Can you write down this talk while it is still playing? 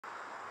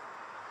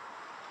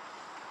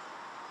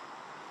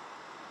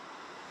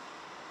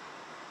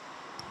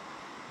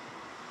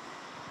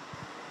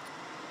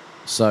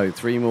So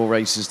 3 more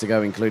races to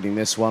go, including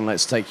this one.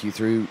 Let's take you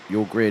through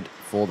your grid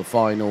for the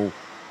final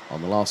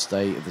on the last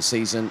day of the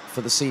season for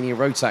the Senior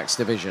Rotax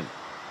division.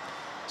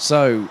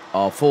 So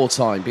our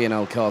 4-time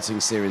BNL Karting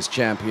Series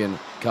champion,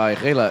 Kai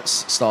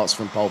Rilets, starts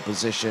from pole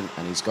position,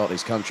 and he's got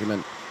his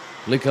countryman,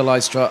 Luca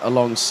Lystra,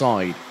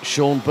 alongside.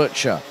 Sean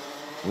Butcher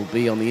will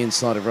be on the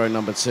inside of row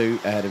number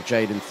 2, ahead of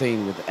Jaden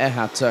Thien, with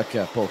Erhard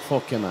Turker, Paul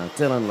Fokema,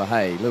 Dylan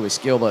LaHaye, Lewis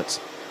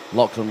Gilbert,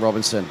 Lachlan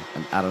Robinson,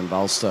 and Aaron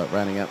Balster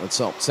rounding out the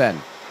top 10.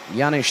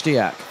 Janis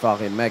Diak,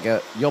 Farin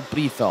Mega, Job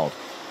Briefeld,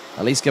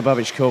 Aliska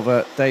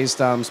Babichkova, Days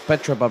Dams,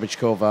 Petra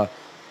Babichkova,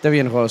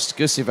 Devian Rost,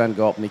 Gussie van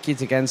Gogh,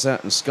 Nikita Genza,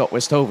 and Scott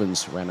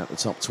Westhovens round out the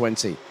top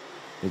 20.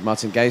 With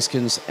Martin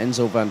Geiskens,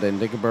 Enzo van den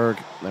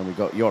Dickenberg, then we've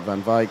got Jort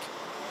van Wijk,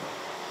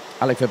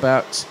 Alec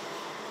Verbout,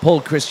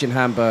 Paul Christian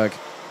Hamburg,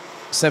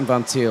 Sem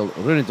van Thiel,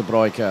 Rune de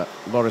Broeke,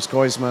 Boris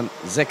Koisman,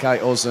 Zekai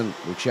Ozen,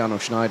 Luciano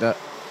Schneider,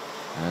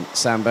 and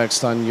Sam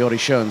Bergstein, Jori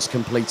Schoens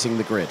completing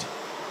the grid.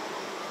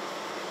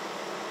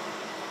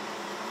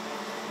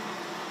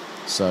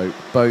 So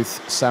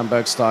both Sam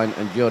Bergstein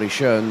and Jori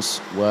Schoens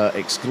were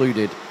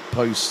excluded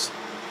post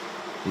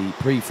the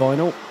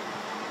pre-final.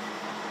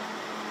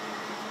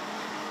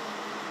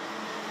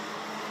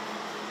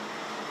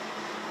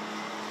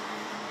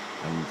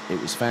 And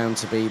it was found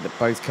to be that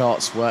both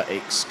karts were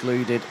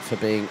excluded for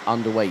being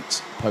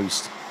underweight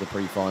post the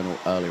pre-final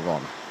earlier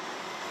on.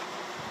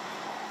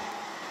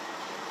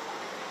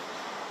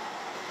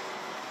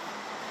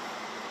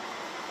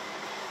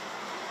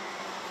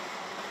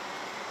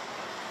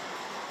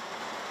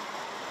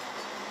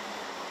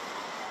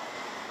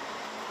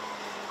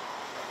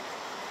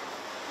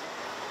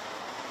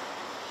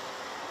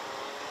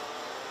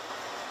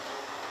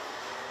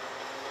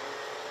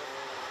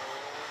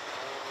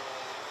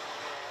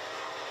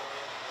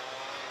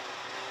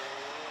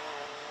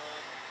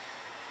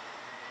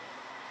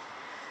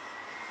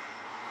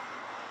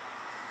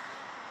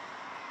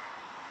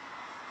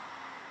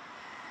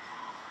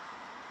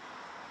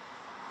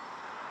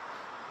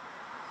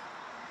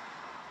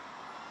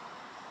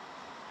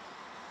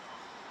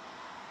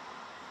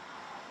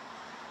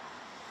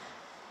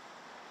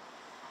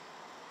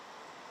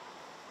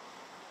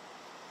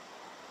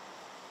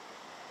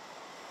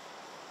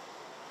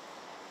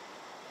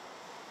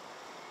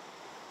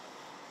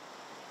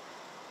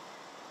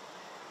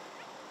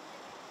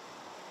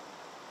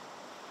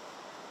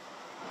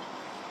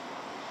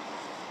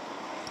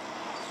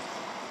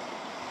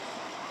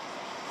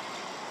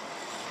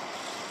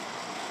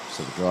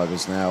 So the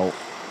drivers now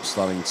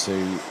starting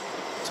to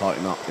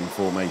tighten up in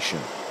formation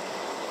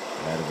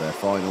ahead of their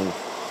final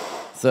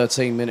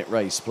 13-minute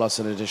race plus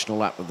an additional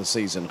lap of the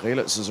season.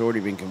 Rilets has already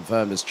been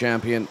confirmed as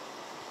champion,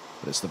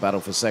 but it's the battle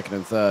for second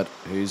and third.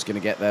 Who's going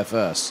to get there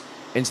first?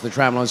 Into the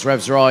tramlines,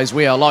 revs rise.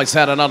 We are lights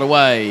out and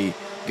underway.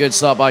 Good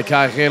start by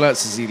Kai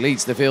Rilets as he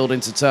leads the field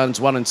into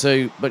turns 1 and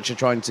 2. Butcher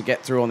trying to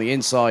get through on the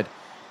inside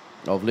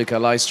of Luca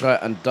Lystra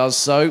and does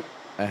so.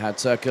 Erhard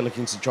Turker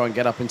looking to try and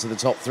get up into the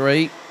top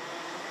 3.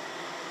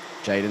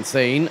 Jaden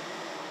Thien,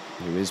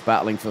 who is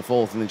battling for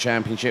 4th in the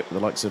championship with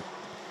the likes of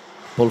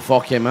Paul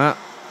Fokema,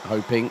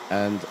 hoping,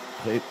 and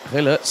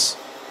Rilets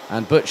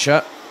and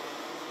Butcher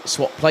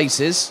swap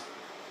places.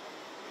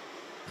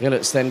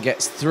 Rilets then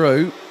gets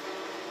through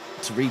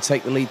to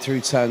retake the lead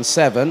through turn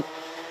 7.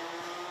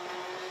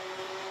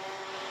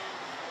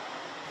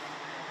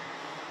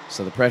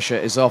 So the pressure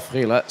is off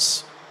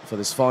Rilets for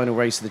this final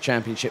race of the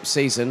championship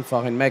season.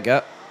 Farin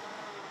Mega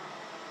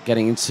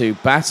getting into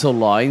battle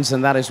lines,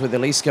 and that is with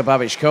Eliska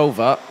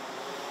Babichkova.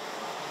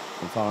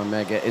 And Farin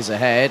Mega is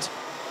ahead,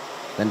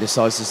 then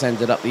decides to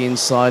send it up the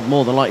inside,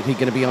 more than likely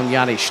going to be on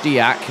Janis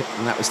Diak,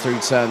 and that was through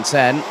turn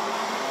 10.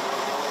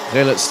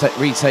 Rilets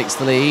retakes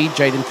the lead.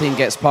 Jaden Thien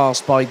gets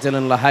passed by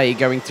Dylan LaHaye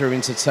going through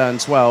into turn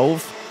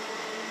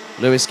 12.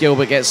 Lewis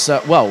Gilbert gets,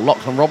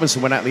 Lachlan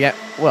Robinson went out the...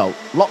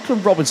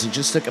 Lachlan Robinson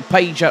just took a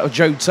page out of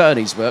Joe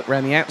Turney's work,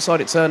 around the outside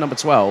at turn number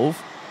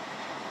 12.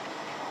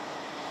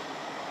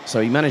 So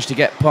he managed to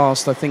get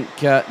past, I think,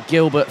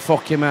 Gilbert,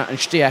 Fokema and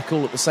Stiak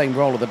all at the same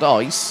roll of the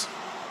dice.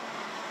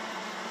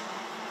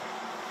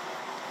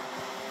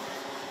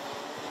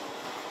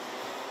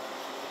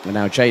 And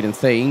now Jaden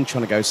Thien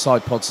trying to go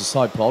side pod to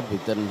side pod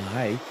with Dylan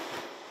LaHaye.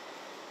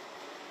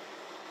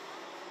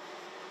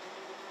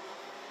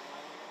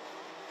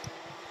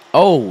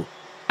 Oh,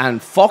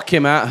 and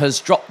Fokema has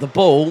dropped the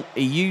ball.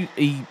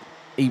 I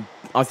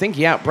think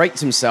he outbraked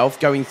himself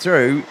going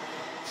through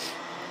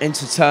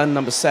into turn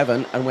number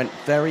 7 and went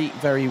very,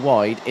 very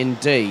wide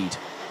indeed.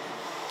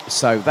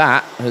 So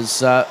that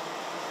has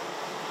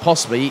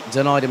possibly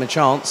denied him a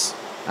chance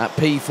at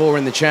P4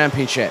 in the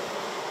championship.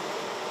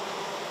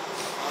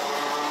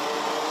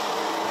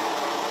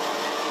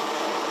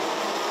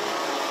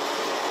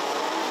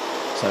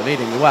 So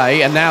leading the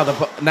way, and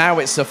now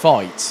it's a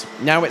fight.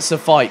 Now it's a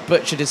fight.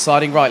 Butcher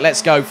deciding, right,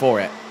 let's go for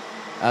it.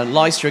 And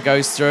Lystra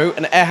goes through,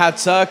 and Erhard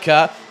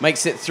Turker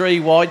makes it 3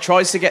 wide,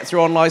 tries to get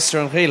through on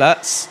Lystra and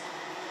Rilets.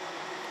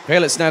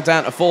 Rilets now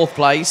down to 4th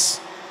place.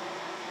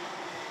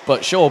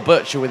 But sure,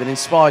 Butcher with an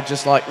inspired,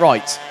 just like,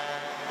 right,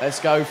 Let's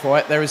go for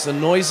it. There is a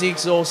noisy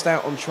exhaust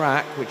out on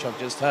track, which I've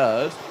just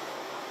heard.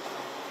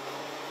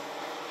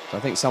 So I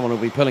think someone will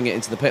be pulling it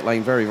into the pit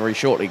lane very, very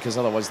shortly, because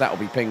otherwise that will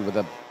be pinged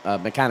with a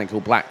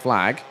mechanical black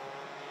flag.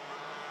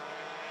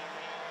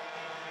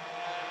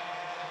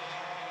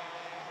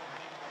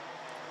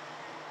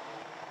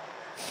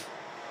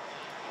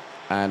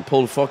 And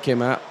Paul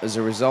Fokema, as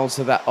a result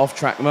of that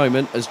off-track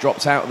moment, has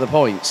dropped out of the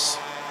points.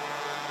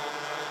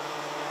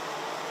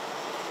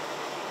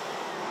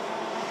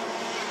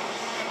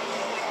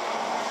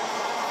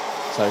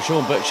 So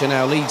Sean Butcher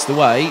now leads the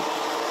way.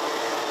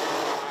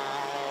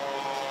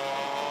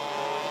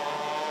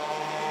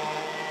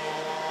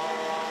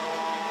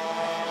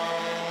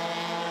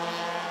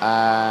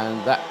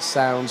 And that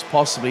sounds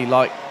possibly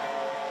like...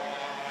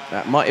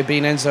 That might have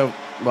been Enzo...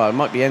 Well, it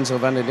might be Enzo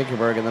van der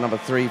Dickenberg in the number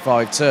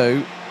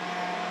 352.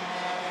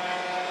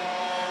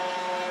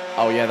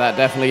 Oh, yeah, that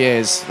definitely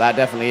is. That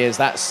definitely is.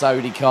 That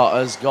Sodi car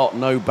has got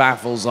no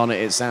baffles on it,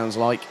 it sounds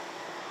like.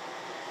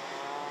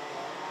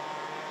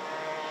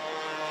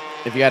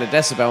 If you had a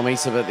decibel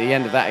meter at the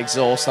end of that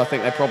exhaust, I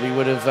think they probably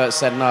would have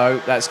said, no,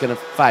 that's going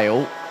to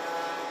fail.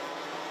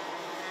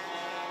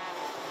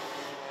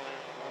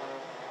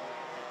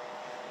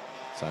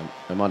 So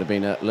there might have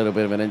been a little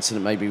bit of an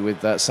incident maybe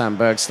with Sam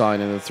Bergstein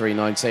in the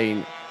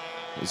 319.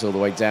 He's all the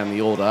way down the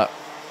order.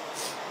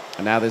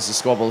 And now there's a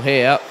squabble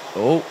here.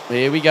 Oh,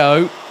 here we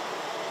go.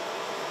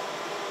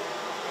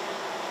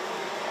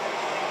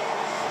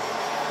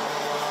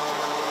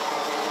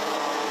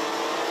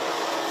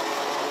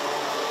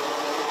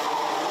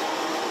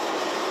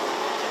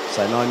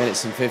 So 9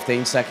 minutes and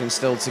 15 seconds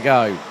still to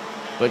go.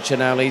 Butcher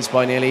now leads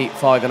by nearly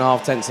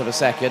 5.5 tenths of a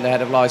second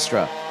ahead of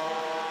Lystra.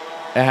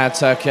 Erhard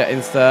Turker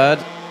in third.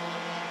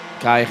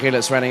 Kai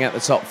Gilles running at the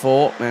top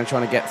four, now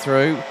trying to get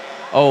through.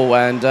 Oh,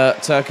 and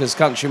Turker's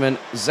countryman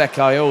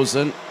Zekai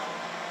Olsen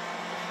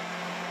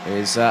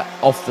is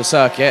off the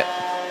circuit.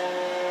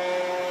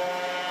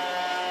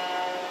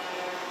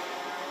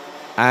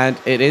 And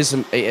it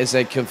is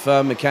a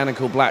confirmed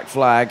mechanical black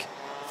flag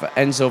for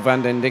Enzo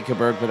van den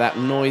Dickenberg with that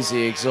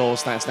noisy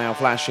exhaust. That's now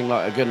flashing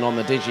like a good one on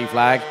the digi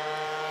flag.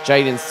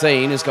 Jaden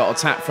Thien has got a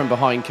tap from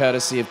behind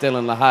courtesy of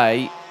Dylan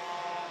LaHaye.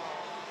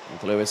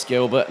 With Lewis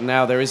Gilbert.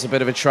 Now there is a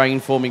bit of a train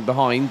forming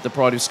behind the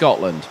Pride of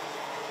Scotland.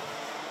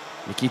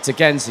 Nikita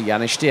Genzi,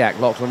 Janis Stiak,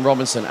 Lachlan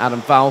Robinson, Adam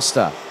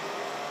Falster.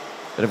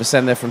 Bit of a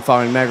send there from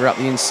Farin Mega up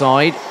the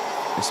inside.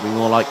 This will be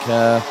more like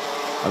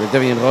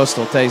Vivian Rost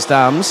or Taze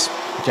Dams.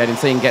 Jaden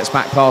Thien gets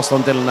back past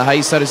on Dylan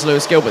LaHaye. So does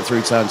Lewis Gilbert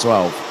through turn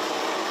 12.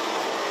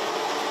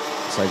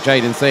 So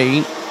Jaden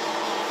Thien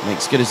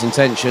makes good his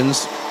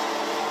intentions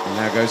and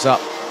now goes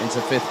up into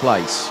 5th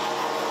place.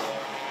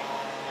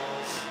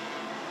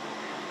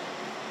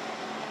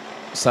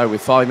 So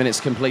with 5 minutes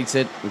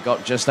completed, we've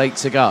got just 8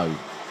 to go.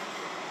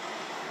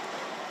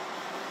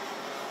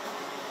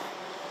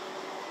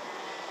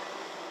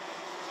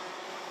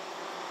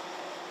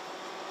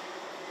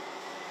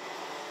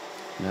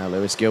 Now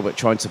Lewis Gilbert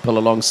trying to pull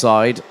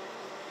alongside.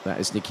 That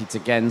is Nikita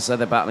Genza.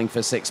 They're battling for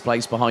 6th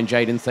place behind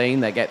Jaden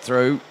Thien. They get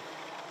through.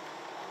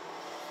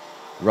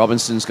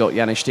 Robinson's got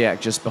Janis Stiak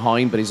just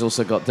behind, but he's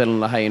also got Dylan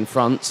LaHaye in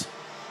front.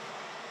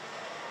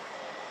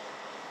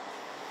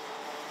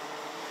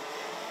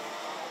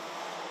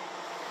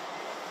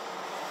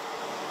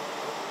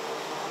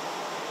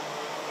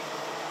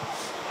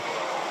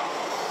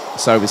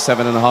 So with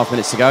 7.5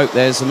 minutes to go,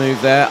 there's a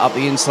move there, up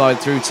the inside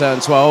through turn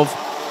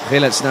 12.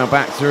 Gillet's now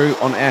back through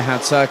on Erhard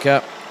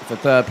Turker for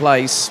 3rd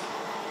place.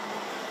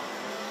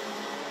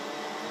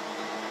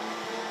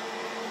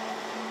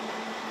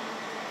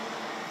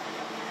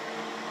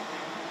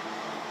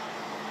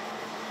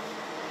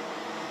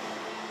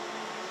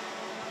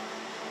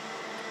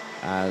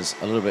 As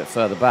a little bit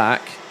further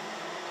back,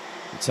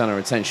 we turn our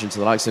attention to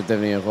the likes of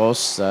Devenir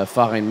Ross,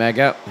 Farin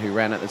Mega, who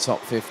ran at the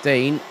top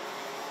 15.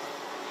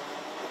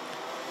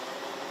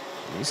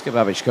 Iska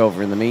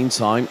Babichkova, in the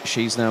meantime,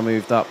 she's now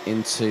moved up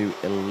into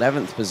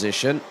 11th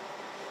position.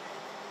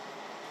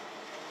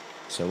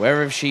 So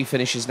wherever she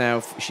finishes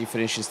now, she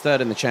finishes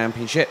 3rd in the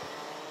championship.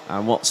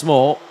 And what's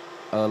more,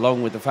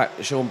 along with the fact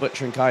that Sean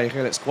Butcher and Kaya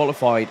Gillet's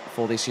qualified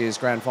for this year's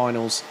Grand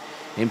Finals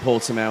in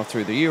Portimao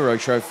through the Euro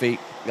Trophy,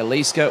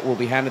 Eliska will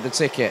be handed the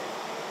ticket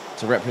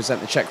to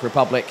represent the Czech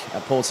Republic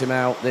at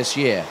Portimao this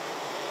year.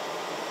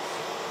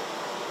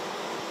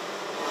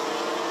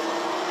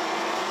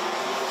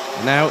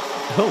 And now,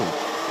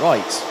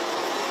 right.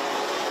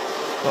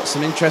 Got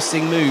some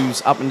interesting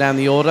moves up and down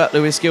the order.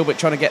 Lewis Gilbert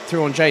trying to get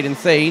through on Jaden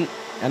Thien.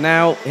 And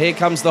now here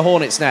comes the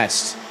Hornet's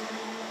Nest.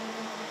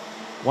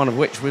 One of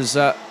which was,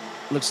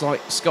 looks like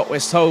Scott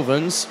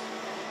Westhoven's.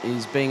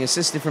 He's being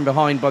assisted from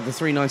behind by the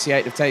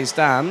 398 of Taze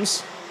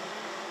Dams.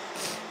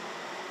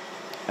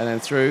 And then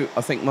through,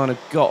 I think might have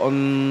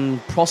gotten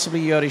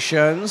possibly Yuri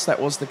Schoens. That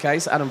was the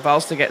case. Adam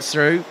Valster gets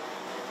through.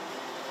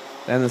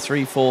 Then the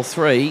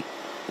 343.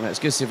 And that's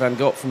Gustav van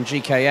Gogh from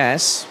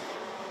GKS.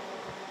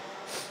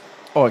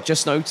 Oh, I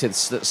just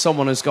noticed that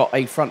someone has got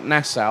a front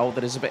Nassau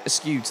that is a bit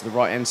askew to the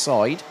right-hand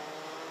side.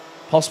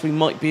 Possibly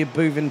might be a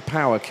Bouvin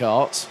power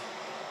cart.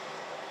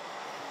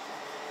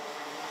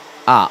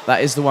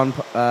 That is the one.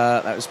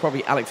 That was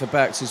probably Alec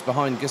Verbergs, who's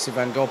behind Gussie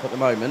van Gorp at the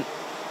moment.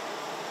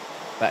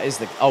 That is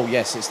the... Oh,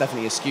 yes, it's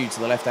definitely skewed to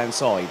the left-hand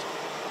side.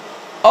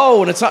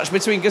 Oh, and a touch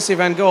between Gussie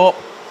van Gorp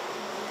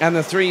and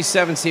the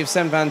 370 of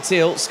Sen van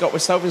Til. Scott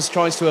Westovens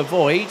tries to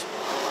avoid.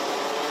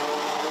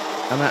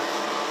 And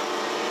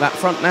that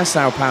front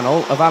Nassau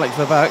panel of Alec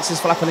Verbergs is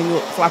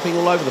flapping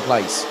all over the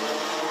place.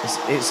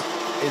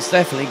 It's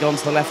definitely gone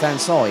to the left-hand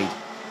side.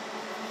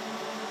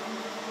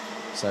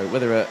 So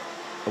whether a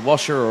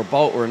washer or a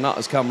bolt or a nut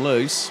has come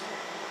loose.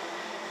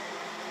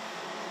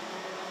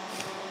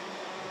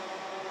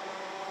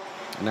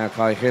 And now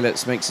Kai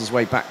Gilletz makes his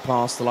way back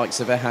past the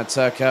likes of Ehad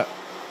Turka.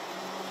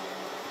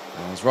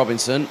 As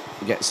Robinson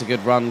gets a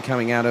good run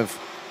coming out of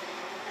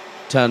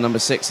turn number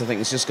 6. I think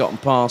it's just gotten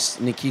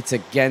past Nikita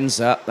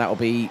Genza. That'll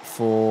be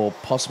for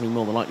possibly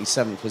more than likely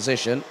 7th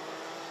position.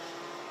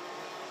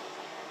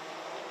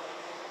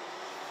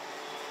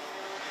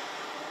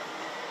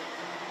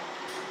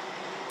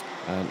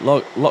 And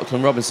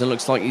Lachlan Robinson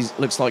looks like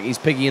he's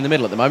piggy in the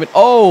middle at the moment.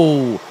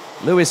 Oh,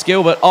 Lewis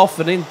Gilbert off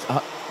and in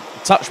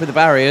touch with the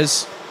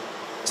barriers,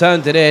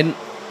 turned it in,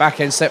 back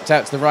end stepped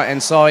out to the right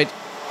hand side.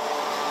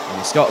 And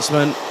the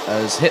Scotsman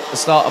has hit the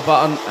starter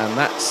button, and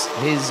that's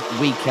his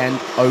weekend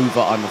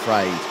over, I'm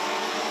afraid.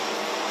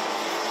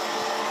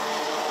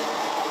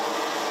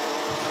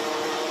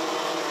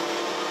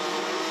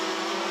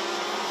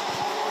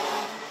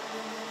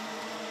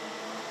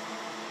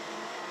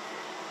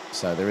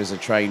 So there is a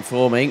train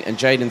forming, and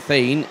Jaden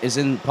Thien is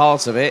in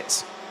part of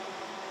it.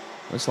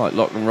 Looks like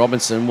Lachlan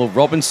Robinson. Well,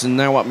 Robinson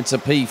now up into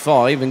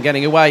P5 and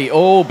getting away.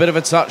 Oh, bit of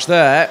a touch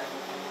there.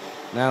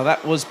 Now,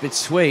 that was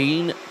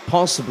between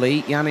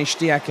possibly Janis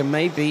Diak and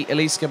maybe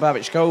Eliska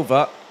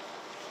Babičková.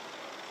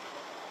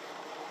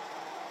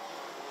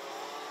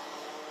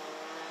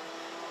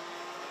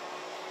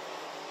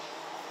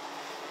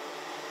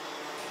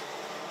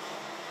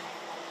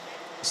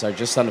 So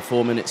just under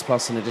 4 minutes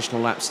plus an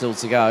additional lap still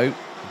to go.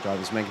 The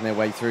drivers making their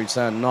way through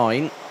turn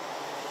 9.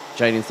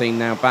 Jaden Thien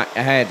now back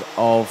ahead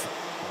of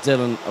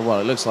Dylan. Well,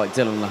 it looks like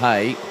Dylan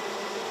LaHaye.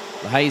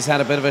 LaHaye's had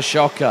a bit of a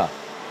shocker.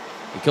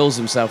 He calls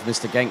himself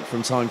Mr. Genk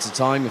from time to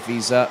time if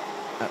he's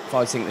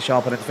fighting at the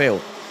sharp end of the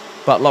field.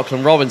 But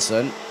Lachlan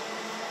Robinson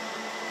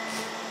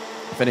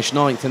finished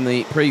 9th in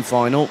the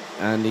pre-final,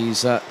 and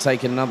he's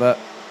taken another...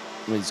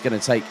 Well, he's going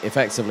to take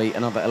effectively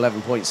another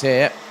 11 points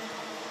here.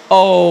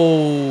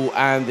 Oh,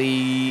 and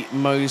the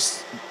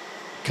most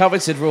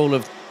coveted rule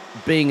of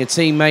being a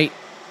teammate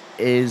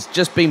is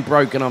just been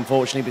broken,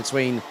 unfortunately,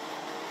 between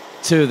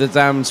two of the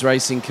Dams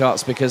racing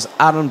carts, because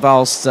Adam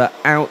Valster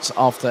out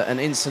after an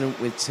incident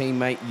with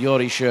teammate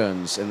Jori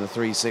Schoens in the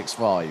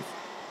 365.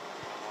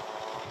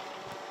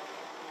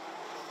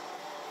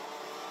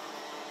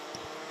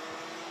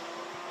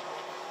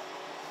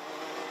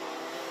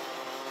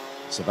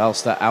 So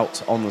Valster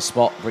out on the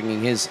spot,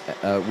 bringing his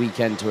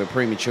weekend to a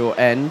premature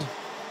end.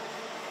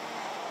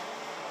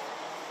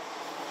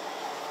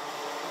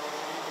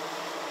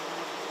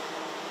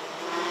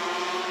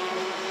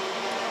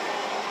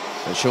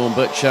 So Sean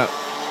Butcher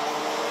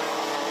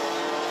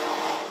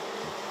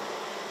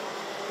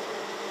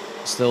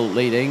still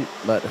leading,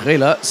 but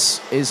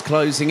Gilletz is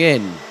closing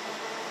in.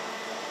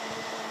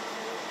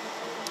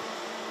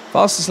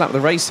 Fastest lap of the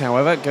race,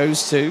 however,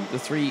 goes to the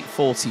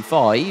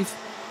 3:45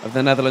 of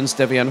the Netherlands'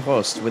 Devian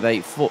Horst with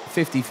a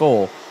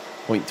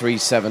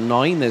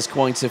 54.379. There's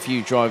quite a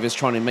few drivers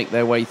trying to make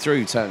their way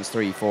through turns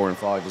 3, 4 and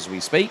 5 as we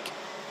speak,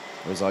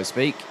 or as I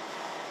speak.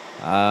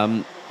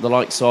 The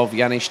likes of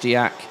Janis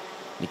Diak,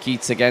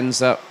 Nikita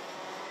Genza,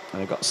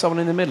 and I've got someone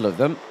in the middle of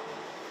them.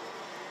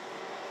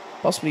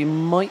 Possibly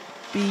might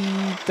be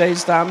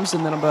Des Dams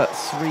in the number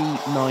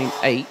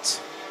 398.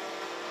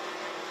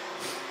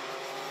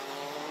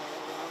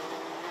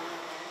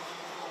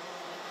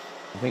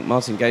 I think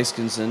Martin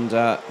Gaiskens and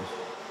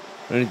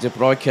René de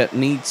Bruyker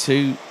need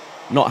to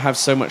not have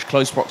so much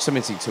close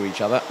proximity to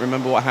each other.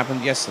 Remember what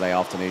happened yesterday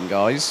afternoon,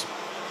 guys.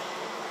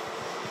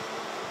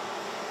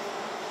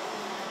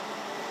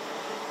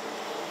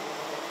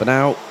 But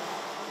now,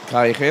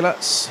 Kai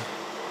Gilletz,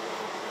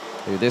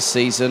 who this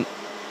season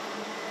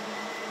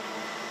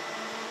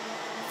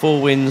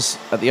 4 wins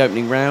at the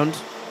opening round,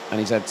 and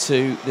he's had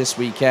 2 this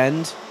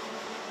weekend.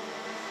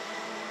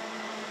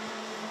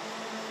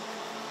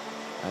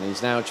 And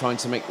he's now trying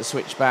to make the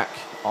switch back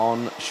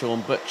on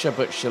Sean Butcher.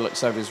 Butcher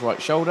looks over his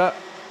right shoulder.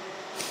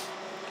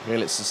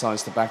 Gilletz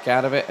decides to back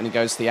out of it, and he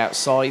goes to the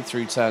outside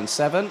through turn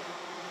 7.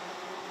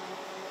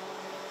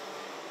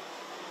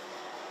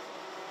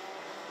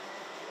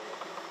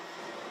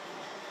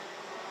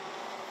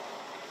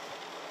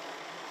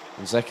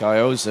 Zekai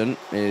Ozen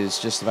is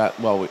just about,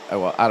 well,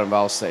 Adam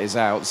Valster is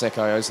out.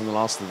 Zekai Ozen, the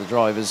last of the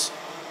drivers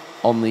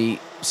on the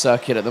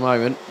circuit at the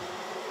moment,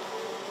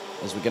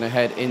 as we're going to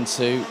head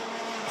into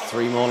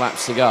 3 more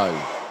laps to go.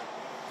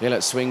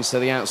 Gilletz swings to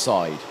the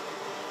outside.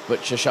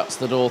 Butcher shuts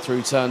the door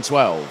through turn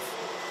 12.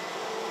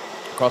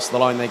 Across the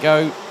line they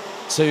go.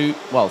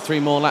 3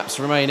 more laps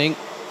remaining.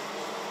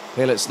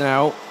 Gilletz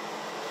now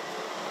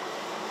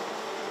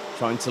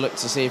trying to look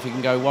to see if he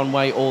can go one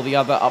way or the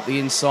other up the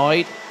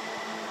inside.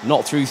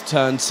 Not through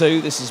turn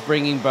 2. This is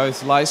bringing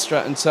both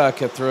Lystra and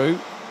Turka through.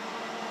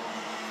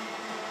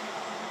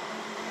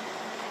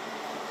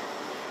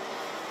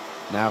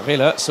 Now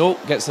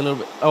Rillet gets a little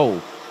bit...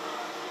 Oh,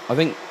 I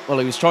think... Well,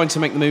 he was trying to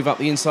make the move up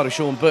the inside of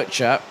Sean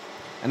Butcher.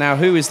 And now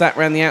who is that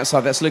round the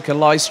outside? That's Luca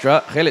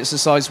Lystra. Rillet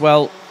decides,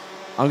 well,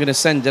 I'm going to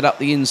send it up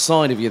the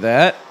inside of you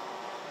there.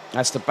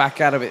 Has to back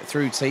out of it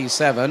through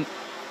T7.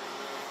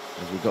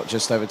 As we've got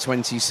just over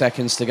 20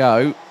 seconds to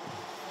go.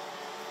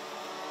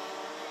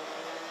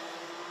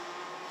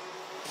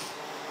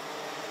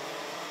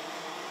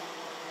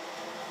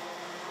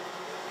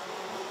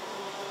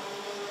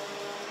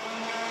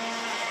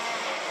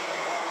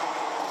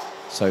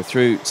 So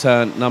through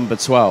turn number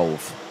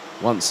 12,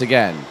 once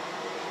again.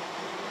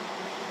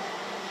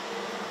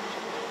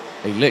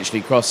 He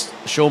literally crossed,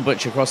 Sean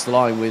Butcher crossed the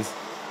line with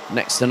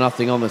next to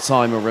nothing on the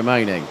timer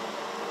remaining.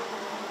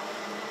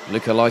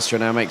 Luca Lystra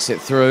now makes it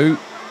through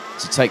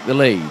to take the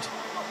lead.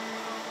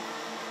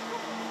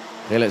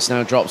 Hilitz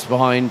now drops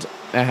behind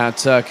Ehad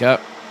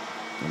Turka,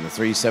 and the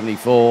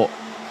 374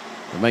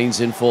 remains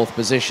in 4th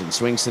position,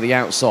 swings to the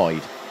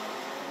outside.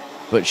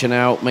 Butcher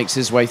now makes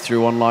his way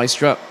through on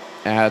Lystra.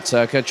 Ehad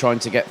Turka trying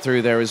to get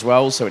through there as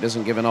well, so it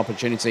doesn't give an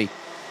opportunity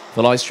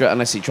for Lystra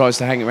unless he tries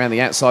to hang it around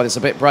the outside. It's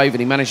a bit brave, and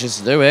he manages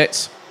to do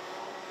it.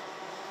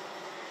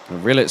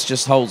 And Rilletz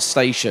just holds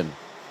station.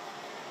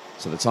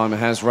 So the timer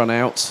has run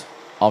out.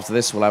 After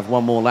this, we'll have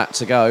one more lap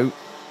to go.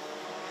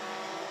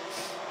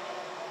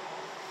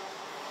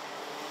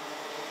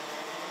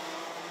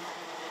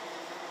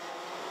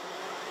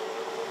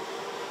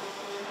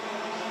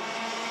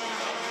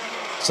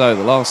 So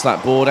the last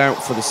lap board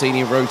out for the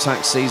senior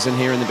Rotax season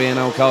here in the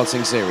BNL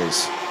karting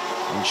series.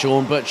 And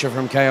Sean Butcher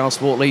from KR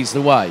Sport leads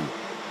the way.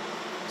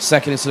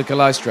 Second is Luca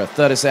Lystra.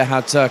 Third is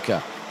Ehad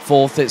Turka.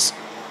 Fourth is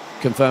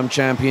confirmed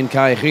champion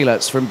Kai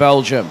Rilletz from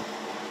Belgium.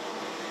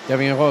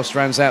 Devin Rost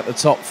rounds out the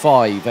top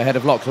 5 ahead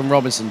of Lachlan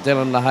Robinson,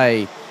 Dylan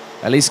LaHaye,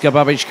 Eliska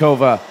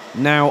Babichkova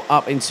now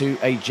up into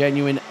a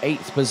genuine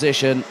 8th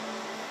position.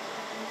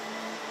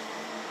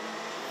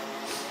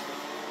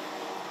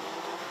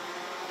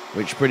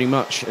 Which pretty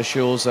much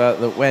assures her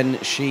that when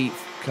she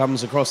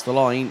comes across the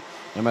line,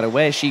 no matter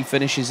where she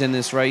finishes in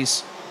this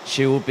race,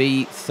 she will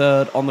be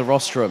 3rd on the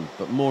rostrum.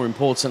 But more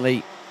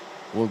importantly,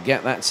 will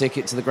get that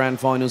ticket to the Grand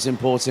Finals in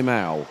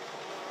Portimao.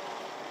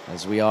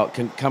 As we are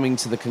coming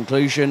to the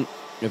conclusion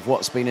of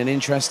what's been an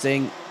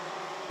interesting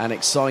and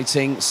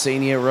exciting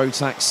senior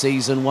Rotax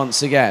season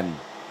once again.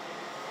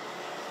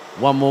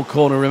 One more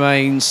corner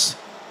remains,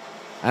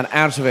 and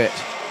out of it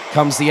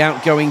comes the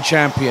outgoing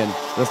champion,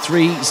 the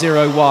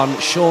 301,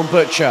 Sean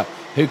Butcher,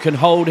 who can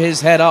hold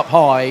his head up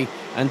high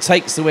and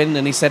takes the win,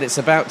 and he said it's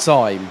about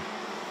time.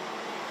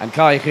 And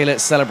Kai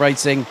Rilletz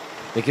celebrating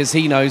because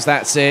he knows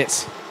that's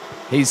it.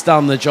 He's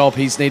done the job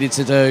he's needed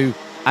to do,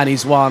 and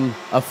he's won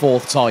a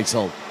 4th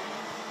title.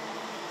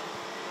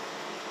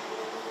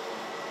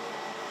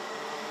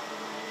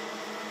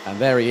 And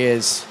there he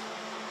is.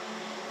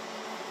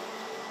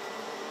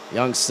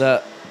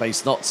 Youngster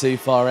based not too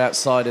far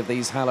outside of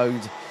these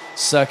hallowed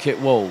circuit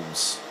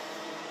walls.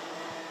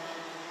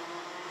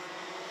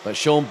 But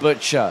Sean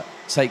Butcher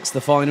takes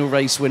the final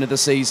race win of the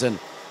season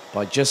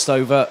by just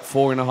over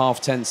 4.5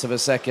 tenths of a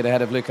second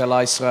ahead of Luca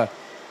Lystra,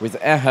 with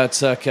Ehad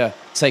Turka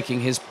taking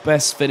his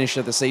best finish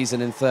of the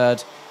season in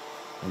 3rd.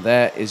 And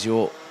there is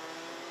your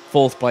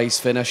 4th place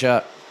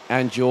finisher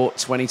and your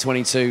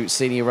 2022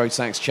 Senior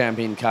Rotax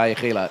champion, Kai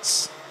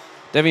Rilletz.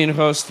 Devian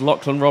Hurst,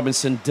 Lachlan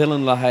Robinson,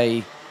 Dylan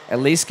LaHaye,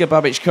 Eliska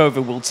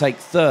Babichkova will take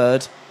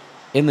 3rd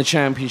in the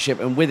championship,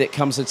 and with it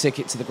comes a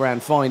ticket to the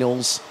Grand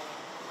Finals,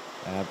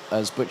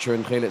 as Butcher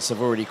and Rilletz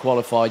have already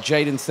qualified.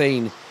 Jaden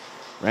Thien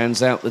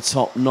rounds out the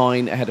top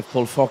 9 ahead of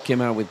Paul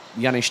Fokkema, with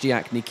Janis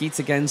Diak,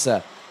 Nikita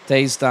Genza,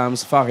 Thijs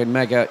Dams, Farin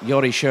Mega,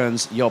 Jori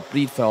Schoens, Job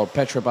Bliedveld,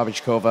 Petra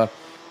Babichkova,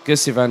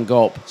 Gussie van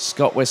Gop,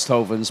 Scott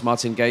Westhovens,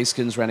 Martin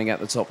Geiskens running at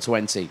the top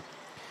 20.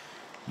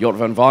 Jort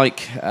van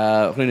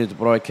Wijk, Rune de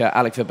Broeke,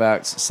 Alec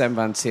Verbergt, Sam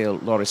van Til,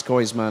 Loris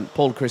Koisman,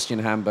 Paul Christian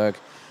Hamburg,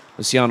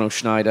 Luciano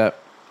Schneider,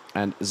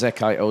 and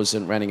Zekai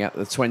Ozen running at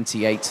the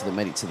 28 that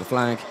made it to the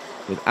flag,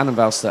 with Anna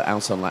Valster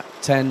out on lap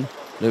 10,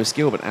 Lewis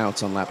Gilbert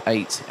out on lap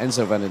 8,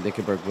 Enzo van den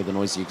Dickenberg with a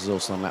noisy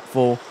exhaust on lap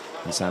 4,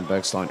 and Sam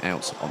Bergstein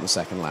out on the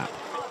 2nd lap.